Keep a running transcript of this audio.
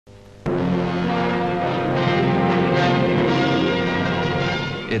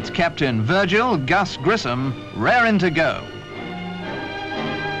It's Captain Virgil Gus Grissom, raring to go.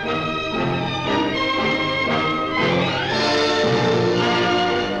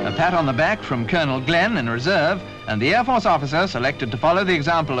 A pat on the back from Colonel Glenn in reserve, and the Air Force officer selected to follow the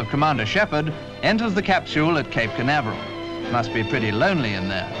example of Commander Shepard enters the capsule at Cape Canaveral. Must be pretty lonely in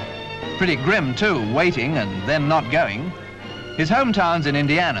there. Pretty grim too, waiting and then not going. His hometown's in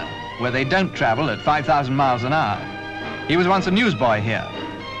Indiana, where they don't travel at 5,000 miles an hour. He was once a newsboy here.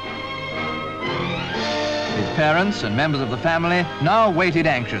 His parents and members of the family now waited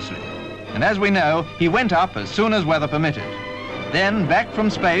anxiously. And as we know, he went up as soon as weather permitted. Then back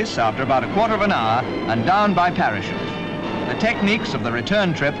from space after about a quarter of an hour and down by parachute. The techniques of the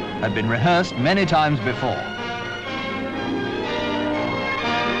return trip had been rehearsed many times before.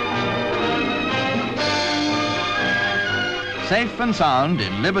 Safe and sound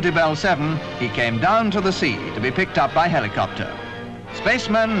in Liberty Bell 7, he came down to the sea to be picked up by helicopter.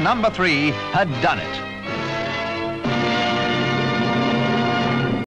 Spaceman number 3 had done it.